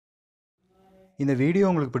இந்த வீடியோ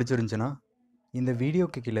உங்களுக்கு பிடிச்சிருந்துச்சுன்னா இந்த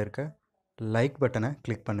வீடியோக்கு கீழே இருக்க லைக் பட்டனை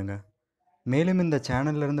கிளிக் பண்ணுங்கள். மேலும் இந்த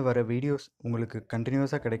சேனல்லேருந்து வர வீடியோஸ் உங்களுக்கு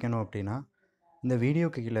கண்டினியூஸாக கிடைக்கணும் அப்படின்னா இந்த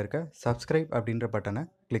வீடியோக்கு கீழே இருக்க சப்ஸ்கிரைப் அப்படின்ற பட்டனை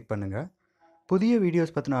கிளிக் பண்ணுங்கள். புதிய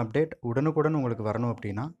வீடியோஸ் பற்றின அப்டேட் உடனுக்குடன் உங்களுக்கு வரணும்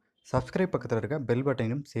அப்படின்னா சப்ஸ்கிரைப் பக்கத்தில் இருக்க பெல்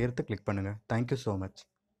பட்டனையும் சேர்த்து கிளிக் பண்ணுங்கள். Thank you so much.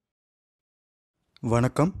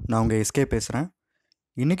 வணக்கம், நான் உங்கள் எஸ்கே பேசுகிறேன்.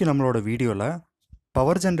 இன்றைக்கி நம்மளோட வீடியோவில்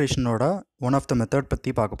power ஜென்ரேஷனோட one of the method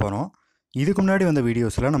பற்றி பார்க்க போகிறோம். இதுக்கு முன்னாடி வந்த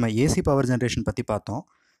வீடியோஸில் நம்ம ஏசி பவர் ஜென்ரேஷன் பற்றி பார்த்தோம்.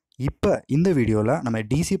 இப்போ இந்த வீடியோவில் நம்ம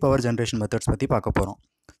டிசி பவர் ஜென்ரேஷன் மெத்தட்ஸ் பற்றி பார்க்க போகிறோம்.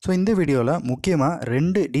 ஸோ இந்த வீடியோவில் முக்கியமாக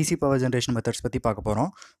 2 டிசி பவர் ஜென்ரேஷன் மெத்தட்ஸ் பற்றி பார்க்க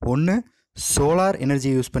போகிறோம். ஒன்று சோலார்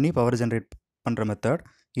எனர்ஜி யூஸ் பண்ணி பவர் ஜென்ரேட் பண்ணுற மெத்தட்,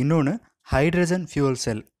 இன்னொன்று ஹைட்ரஜன் ஃபியூல்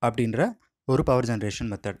செல் அப்படின்ற ஒரு பவர்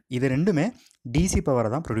ஜென்ரேஷன் மெத்தட். இது ரெண்டுமே டிசி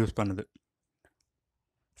பவரை தான் ப்ரொடியூஸ் பண்ணுது.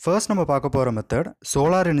 ஃபர்ஸ்ட் நம்ம பார்க்க போகிற மெத்தட்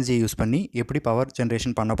சோலார் எனர்ஜியை யூஸ் பண்ணி எப்படி பவர்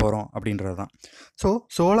ஜென்ரேஷன் பண்ண போகிறோம் அப்படின்றது தான். ஸோ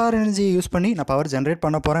சோலார் எனர்ஜியை யூஸ் பண்ணி நான் பவர் ஜென்ரேட்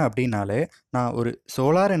பண்ண போகிறேன் அப்படின்னாலே நான் ஒரு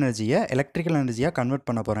சோலார் எனர்ஜியை எலக்ட்ரிக்கல் எனர்ஜியாக கன்வெர்ட்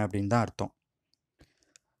பண்ண போகிறேன் அப்படின்னு தான் அர்த்தம்.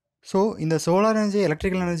 ஸோ இந்த சோலார் எனர்ஜியை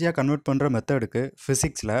எலக்ட்ரிக்கல் எனர்ஜியாக கன்வெர்ட் பண்ணுற மெத்தடுக்கு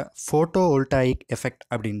ஃபிசிக்ஸில் ஃபோட்டோ வோல்டாயிக் எஃபெக்ட்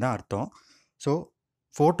அப்படின்னு தான் அர்த்தம். ஸோ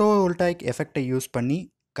ஃபோட்டோ வோல்டாயிக் எஃபெக்டை யூஸ் பண்ணி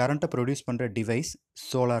கரண்ட்டை ப்ரொடியூஸ் பண்ணுற டிவைஸ்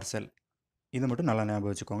சோலார் செல். இதை மட்டும் நல்லா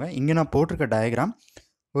ஞாபகம் வச்சுக்கோங்க. இங்கே நான் போட்டிருக்க டயக்ராம்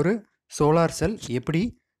ஒரு சோலார் செல் எப்படி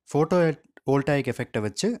ஃபோட்டோ வோல்டாயிக் எஃபெக்டை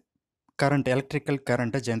வச்சு எலக்ட்ரிக்கல்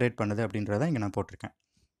கரண்ட்டை ஜென்ரேட் பண்ணுது அப்படின்றத இங்கே நான் போட்டிருக்கேன்.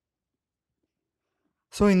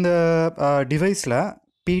 ஸோ இந்த டிவைஸில்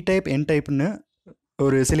பி டைப் என் டைப்னு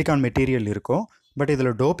ஒரு சிலிக்கான் மெட்டீரியல் இருக்கும். பட்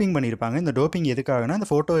இதில் டோப்பிங் பண்ணியிருப்பாங்க. இந்த டோப்பிங் எதுக்காகனா இந்த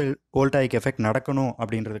ஃபோட்டோ வோல்டாயிக் எஃபெக்ட் நடக்கணும்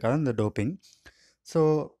அப்படின்றதுக்காக இந்த டோப்பிங். ஸோ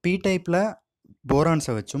பி டைப்பில்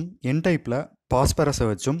போரான்ஸை வச்சும் என் டைப்பில் பாஸ்பரஸை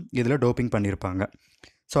வச்சும் இதில் டோப்பிங் பண்ணியிருப்பாங்க.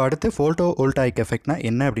 ஸோ அடுத்து ஃபோட்டோ வோல்டாயிக் எஃபெக்ட்னா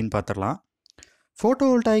என்ன அப்படின்னு பார்த்துடலாம். ஃபோட்டோ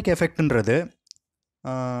வோல்டாயிக் எஃபெக்ட்ன்றது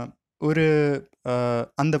ஒரு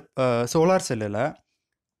அந்த சோலார் செல்லில்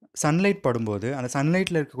சன்லைட் படும்போது அந்த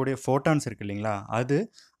சன்லைட்டில் இருக்கக்கூடிய ஃபோட்டான்ஸ் இருக்குது இல்லைங்களா, அது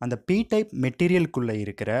அந்த பி டைப் மெட்டீரியலுக்குள்ளே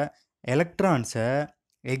இருக்கிற எலக்ட்ரான்ஸை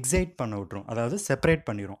எக்ஸைட் பண்ண விட்ரும், அதாவது செப்பரேட்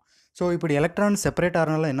பண்ணிடும். ஸோ இப்படி எலக்ட்ரான்ஸ் செப்பரேட்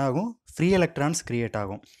ஆகிறனால என்ன ஆகும்? ஃப்ரீ எலக்ட்ரான்ஸ் க்ரியேட்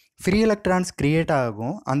ஆகும். ஃப்ரீ எலக்ட்ரான்ஸ் க்ரியேட்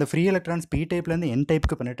ஆகும். அந்த ஃப்ரீ எலக்ட்ரான்ஸ் பி டைப்லேருந்து என்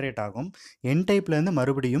டைப்புக்கு பெனட்ரேட் ஆகும். என் டைப்லேருந்து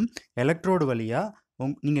மறுபடியும் எலக்ட்ரோடு வழியாக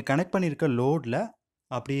நீங்கள் கனெக்ட் பண்ணியிருக்க லோடில்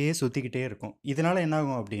அப்படியே சுற்றிக்கிட்டே இருக்கும். இதனால் என்ன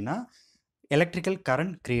ஆகும் அப்படின்னா எலக்ட்ரிக்கல்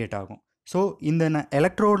கரண்ட் க்ரியேட் ஆகும். ஸோ இந்த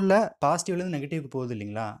எலக்ட்ரோடில் பாசிட்டிவ்லேருந்து நெகட்டிவ்க்கு போகுது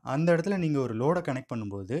இல்லைங்களா, அந்த இடத்துல நீங்கள் ஒரு லோடை கனெக்ட்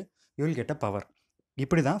பண்ணும்போது you will get a power.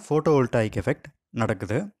 இப்படி தான் ஃபோட்டோ வோல்டாயிக் எஃபெக்ட்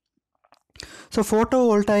நடக்குது. ஸோ ஃபோட்டோ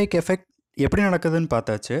வோல்டாயிக் எஃபெக்ட் எப்படி நடக்குதுன்னு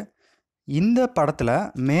பார்த்தாச்சு. இந்த படத்தில்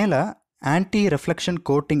மேலே ஆன்டி ரெஃப்ளெக்ஷன்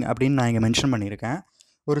கோட்டிங் அப்படின்னு நான் இங்கே மென்ஷன் பண்ணியிருக்கேன்.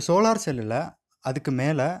 ஒரு சோலார் செல்லில் அதுக்கு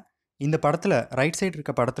மேலே இந்த படத்தில் ரைட் சைடு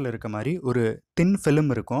இருக்க படத்தில் இருக்க மாதிரி ஒரு தின்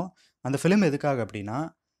ஃபிலிம் இருக்கும். அந்த ஃபிலிம் எதுக்காக அப்படின்னா,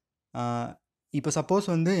 இப்போ சப்போஸ்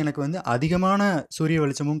எனக்கு அதிகமான சூரிய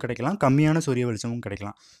வெளிச்சமும் கிடைக்கலாம், கம்மியான சூரிய வெளிச்சமும்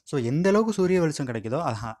கிடைக்கலாம். ஸோ எந்த அளவுக்கு சூரிய வெளிச்சம் கிடைக்குதோ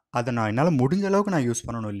அதை நான் என்னால் முடிஞ்ச அளவுக்கு நான் யூஸ்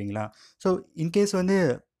பண்ணணும் இல்லைங்களா. ஸோ இன்கேஸ்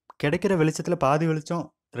கிடைக்கிற வெளிச்சத்தில் பாதி வெளிச்சம்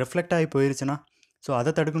ரெஃப்ளெக்ட் ஆகி போயிருச்சுன்னா ஸோ அதை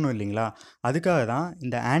தடுக்கணும் இல்லைங்களா. அதுக்காக தான்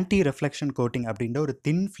இந்த ஆன்டி ரெஃப்ளெக்ஷன் கோட்டிங் அப்படின்ற ஒரு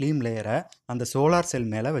தின் ஃபிலிம் லேயரை அந்த சோலார் செல்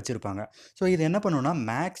மேலே வச்சுருப்பாங்க. ஸோ இது என்ன பண்ணுன்னா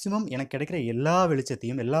மேக்ஸிமம் எனக்கு கிடைக்கிற எல்லா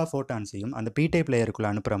வெளிச்சத்தையும் எல்லா ஃபோட்டான்ஸையும் அந்த பி டைப்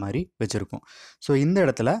லேயருக்குள்ளே அனுப்புகிற மாதிரி வச்சுருக்கும். ஸோ இந்த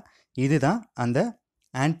இடத்துல இதுதான் அந்த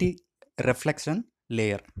anti reflection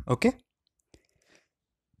layer. Okay.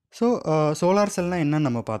 So solar செல்னால் என்னன்னு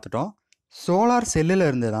நம்ம பார்த்துட்டோம். சோலார் செல்லில்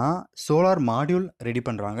இருந்து தான் சோலார் மாடியூல் ரெடி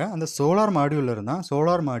பண்ணுறாங்க. அந்த சோலார் மாடியூலில் இருந்து தான்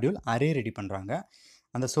சோலார் மாடியூல் அரே ரெடி பண்ணுறாங்க.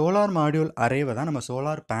 அந்த சோலார் மாடியூல் அரேவை தான் நம்ம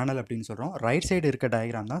சோலார் பேனல் அப்படின்னு சொல்கிறோம். ரைட் சைடு இருக்க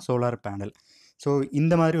டயக்ராம் தான் சோலார் பேனல். ஸோ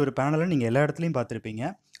இந்த மாதிரி ஒரு பேனலை நீங்கள் எல்லா இடத்துலையும் பார்த்துருப்பீங்க.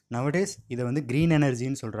 நவடேஸ் இதை க்ரீன்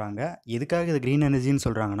எனர்ஜின்னு சொல்கிறாங்க. எதுக்காக இது க்ரீன் எனர்ஜின்னு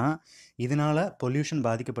சொல்கிறாங்கன்னா, இதனால் பொல்யூஷன்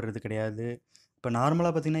பாதிக்கப்படுறது கிடையாது. இப்போ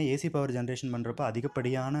நார்மலாக பார்த்திங்கன்னா ஏசி பவர் ஜென்ரேஷன் பண்ணுறப்ப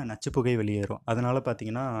அதிகப்படியான நச்சுப்புகை வெளியேறும். அதனால்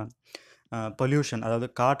பார்த்திங்கன்னா பொல்யூஷன், அதாவது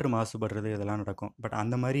காற்று மாசுபடுறது இதெல்லாம் நடக்கும். பட்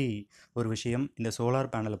அந்த மாதிரி ஒரு விஷயம் இந்த சோலார்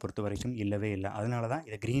பேனலை பொறுத்த வரைக்கும் இல்லவே இல்லை. அதனால தான்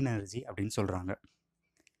இதை க்ரீன் எனர்ஜி அப்படின்னு சொல்கிறாங்க.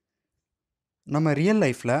 நம்ம ரியல்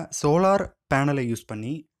லைஃப்பில் சோலார் பேனலை யூஸ்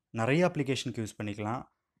பண்ணி நிறைய அப்ளிகேஷனுக்கு யூஸ் பண்ணிக்கலாம்.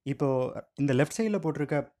 இப்போது இந்த லெஃப்ட் சைடில்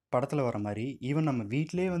போட்டிருக்க படத்தில் வர மாதிரி ஈவன் நம்ம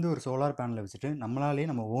வீட்டிலே ஒரு சோலார் பேனலை வச்சுட்டு நம்மளாலே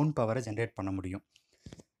நம்ம ஓன் பவரை ஜென்ரேட் பண்ண முடியும்.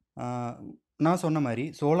 நான் சொன்ன மாதிரி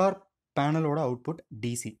சோலார் பேனலோட அவுட்புட்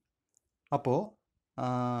டிசி.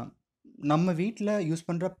 அப்போது நம்ம வீட்டில் யூஸ்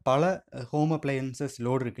பண்ணுற பல ஹோம் அப்ளையன்சஸ்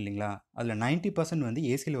லோடு இருக்குது இல்லைங்களா, அதில் 90%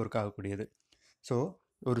 ஏசியில் ஒர்க் ஆகக்கூடியது. ஸோ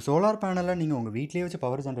ஒரு சோலார் பேனலை நீங்கள் உங்கள் வீட்டிலே வச்சு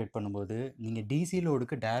பவர் ஜென்ரேட் பண்ணும்போது நீங்கள் டிசி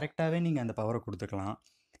லோடுக்கு டைரெக்டாகவே நீங்கள் அந்த பவரை கொடுத்துக்கலாம்.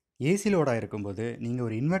 ஏசி லோடாக இருக்கும்போது நீங்கள்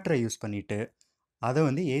ஒரு இன்வெர்ட்டரை யூஸ் பண்ணிவிட்டு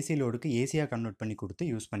அதை ஏசி லோடுக்கு ஏசியாக கன்வெர்ட் பண்ணி கொடுத்து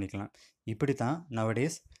யூஸ் பண்ணிக்கலாம். இப்படி தான்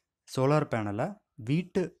நவடேஸ் சோலார் பேனலை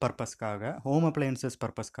வீட்டு பர்பஸ்க்காக, ஹோம் அப்ளையன்சஸ்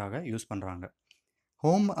பர்பஸ்க்காக யூஸ் பண்ணுறாங்க.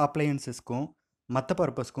 ஹோம் அப்ளையன்சஸ்க்கும் மற்ற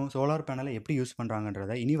பர்பஸ்க்கும் சோலார் பேனலை எப்படி யூஸ்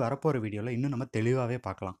பண்ணுறாங்கன்றதை இனி வரப்போகிற வீடியோவில் இன்னும் நம்ம தெளிவாகவே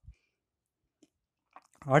பார்க்கலாம்.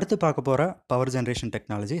 அடுத்து பார்க்க போகிற power generation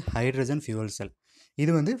technology hydrogen fuel செல்.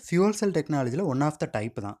 இது வந்து ஃபியூவல் செல் டெக்னாலஜியில் ஒன் ஆஃப் த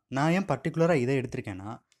டைப் தான். நான் ஏன் பர்டிகுலராக இதை எடுத்திருக்கேன்னா,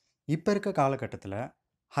 இப்போ இருக்க காலகட்டத்தில்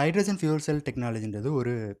ஹைட்ரஜன் ஃபியூவல் செல் டெக்னாலஜின்றது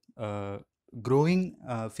ஒரு க்ரோயிங்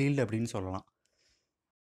ஃபீல்டு அப்படின்னு சொல்லலாம்.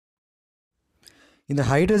 இந்த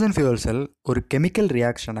ஹைட்ரஜன் ஃபியூவல் செல் ஒரு கெமிக்கல்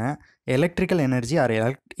ரியாக்ஷனை எலக்ட்ரிக்கல் எனர்ஜி ஆர்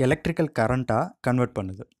எலக்ட்ரிக்கல் கரண்ட்டாக கன்வெர்ட்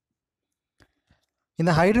பண்ணுது.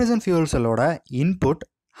 இந்த ஹைட்ரஜன் ஃபியூவல் செல்லோட இன்புட்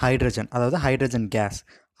ஹைட்ரஜன், அதாவது ஹைட்ரஜன் கேஸ்,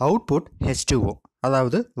 அவுட்புட் H2O,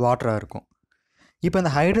 அதாவது வாட்டராக இருக்கும். இப்போ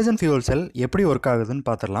இந்த ஹைட்ரஜன் ஃபியூவல் செல் எப்படி ஒர்க் ஆகுதுன்னு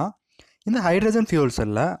பார்த்துடலாம். இந்த ஹைட்ரஜன் ஃபியூவல்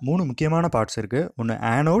செல்லில் 3 முக்கியமான பார்ட்ஸ் இருக்குது. ஒன்று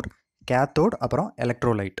ஆனோட், கேத்தோட், அப்புறம்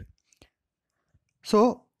எலக்ட்ரோலைட். ஸோ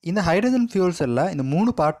இந்த ஹைட்ரஜன் ஃபியூவல் செல்லில் இந்த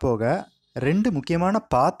 3 பார்ட் போக 2 முக்கியமான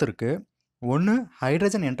பாத் இருக்குது. ஒன்று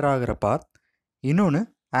ஹைட்ரஜன் என்டர் ஆகிற பாத், இன்னொன்று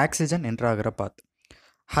ஆக்சிஜன் என்டர் ஆகிற பாத்.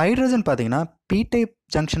 ஹைட்ரஜன் பார்த்திங்கன்னா பி டைப்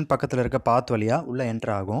ஜங்ஷன் பக்கத்தில் இருக்க பாத் வழியாக உள்ளே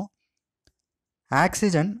என்டர் ஆகும்.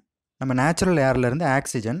 ஆக்சிஜன் நம்ம நேச்சுரல் ஏர்லேருந்து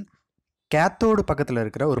ஆக்சிஜன் கேத்தோடு பக்கத்தில்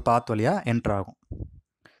இருக்கிற ஒரு பாத் வழியாக என்டர் ஆகும்.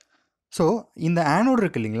 ஸோ இந்த ஆனோடு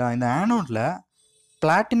இருக்குது இல்லைங்களா, இந்த ஆனோடில்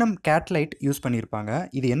பிளாட்டினம் கேட்லைட் யூஸ் பண்ணியிருப்பாங்க.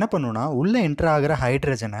 இது என்ன பண்ணுன்னா உள்ளே என்டர் ஆகிற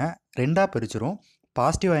ஹைட்ரஜனை 2ஆக பிரிச்சிரும்.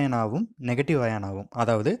 பாசிட்டிவ் அயனாகவும் நெகட்டிவ் அயனாகவும்,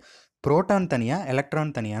 அதாவது புரோட்டான் தனியாக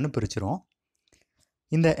எலக்ட்ரான் தனியான்னு பிரிச்சிரும்.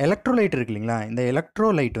 இந்த எலக்ட்ரோலைட் இருக்கு இல்லைங்களா, இந்த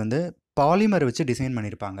எலக்ட்ரோலைட் வந்து பாலிமர் வச்சு டிசைன்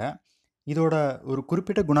பண்ணியிருப்பாங்க. இதோட ஒரு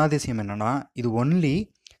குறிப்பிட்ட குணாதிசயம் என்னென்னா, இது ஒன்லி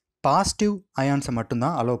பாசிட்டிவ் அயான்ஸை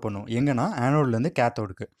மட்டும்தான் அலோவ் பண்ணும். எங்கன்னா ஆனோட்லேருந்து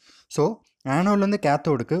கேத்தோடுக்கு. ஸோ ஆனோட்லேருந்து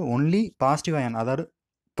கேத்தோடுக்கு ஒன்லி பாசிட்டிவ் அயான், அதாவது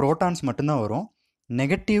புரோட்டான்ஸ் மட்டும்தான் வரும்.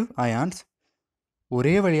 நெகட்டிவ் அயான்ஸ்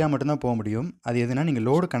ஒரே வழியாக மட்டும்தான் போக முடியும். அது எதுனா நீங்கள்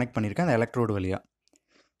லோடு கனெக்ட் பண்ணியிருக்கேன் அந்த எலக்ட்ரோடு வழியாக.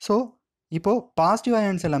 ஸோ இப்போது பாசிட்டிவ்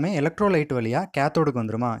அயான்ஸ் எல்லாமே எலக்ட்ரோலைட் வழியாக கேத்தோடுக்கு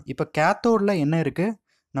வந்துடுமா. இப்போ கேத்தோடில் என்ன இருக்குது,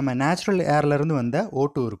 நம்ம நேச்சுரல் ஏர்லேருந்து வந்த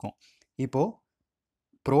O2 இருக்கும். இப்போது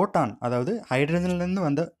புரோட்டான், அதாவது ஹைட்ரஜன்லேருந்து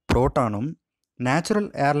வந்த புரோட்டானும் நேச்சுரல்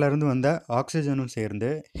ஏர்லேருந்து வந்த ஆக்சிஜனும்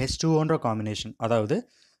சேர்ந்து H2Oன்ற காம்பினேஷன், அதாவது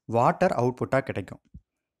வாட்டர் அவுட்புட்டாக கிடைக்கும்.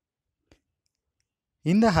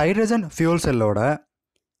 இந்த ஹைட்ரஜன் ஃபியூல் செல்லோட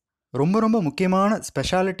ரொம்ப ரொம்ப முக்கியமான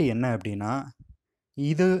ஸ்பெஷாலிட்டி என்ன அப்படின்னா,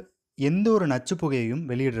 இது எந்த ஒரு நச்சு புகையையும்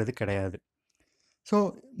வெளியிடுறது கிடையாது. ஸோ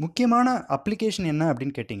முக்கியமான அப்ளிகேஷன் என்ன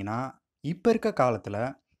அப்படின்னு கேட்டிங்கன்னா, இப்போ இருக்க காலத்தில்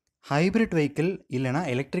ஹைப்ரிட் வெஹிக்கிள் இல்லைனா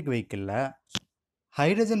எலக்ட்ரிக் வெஹிக்கிளில்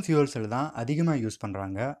ஹைட்ரஜன் ஃபியூல் செல் தான் அதிகமாக யூஸ்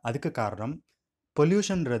பண்ணுறாங்க. அதுக்கு காரணம்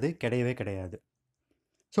பொல்யூஷன்றது கிடையவே கிடையாது.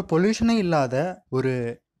 ஸோ பொல்யூஷனே இல்லாத ஒரு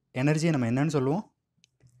எனர்ஜியை நம்ம என்னன்னு சொல்லுவோம்,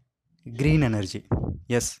 க்ரீன் எனர்ஜி.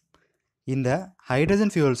 எஸ், இந்த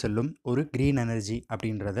ஹைட்ரஜன் ஃபியூல் செல்லும் ஒரு க்ரீன் எனர்ஜி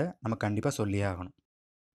அப்படின்றத நம்ம கண்டிப்பாக சொல்லியே ஆகணும்.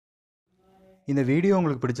 இந்த வீடியோ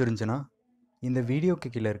உங்களுக்கு பிடிச்சிருந்துச்சுன்னா இந்த வீடியோக்கு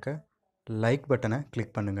கீழே இருக்க லைக் பட்டனை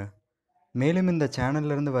கிளிக் பண்ணுங்கள். மேலும் இந்த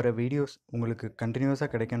சேனல்லேருந்து வர வீடியோஸ் உங்களுக்கு கண்டினியூஸாக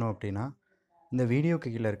கிடைக்கணும் அப்படின்னா இந்த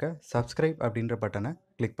வீடியோக்கு கீழே இருக்க சப்ஸ்கிரைப் அப்படின்ற பட்டனை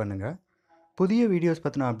கிளிக் பண்ணுங்கள். புதிய வீடியோஸ்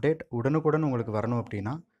பற்றின அப்டேட் உடனுக்குடன் உங்களுக்கு வரணும்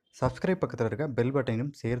அப்படின்னா சப்ஸ்கிரைப் பக்கத்தில் இருக்க பெல்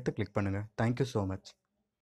பட்டனையும் சேர்த்து கிளிக் பண்ணுங்கள். Thank you so much.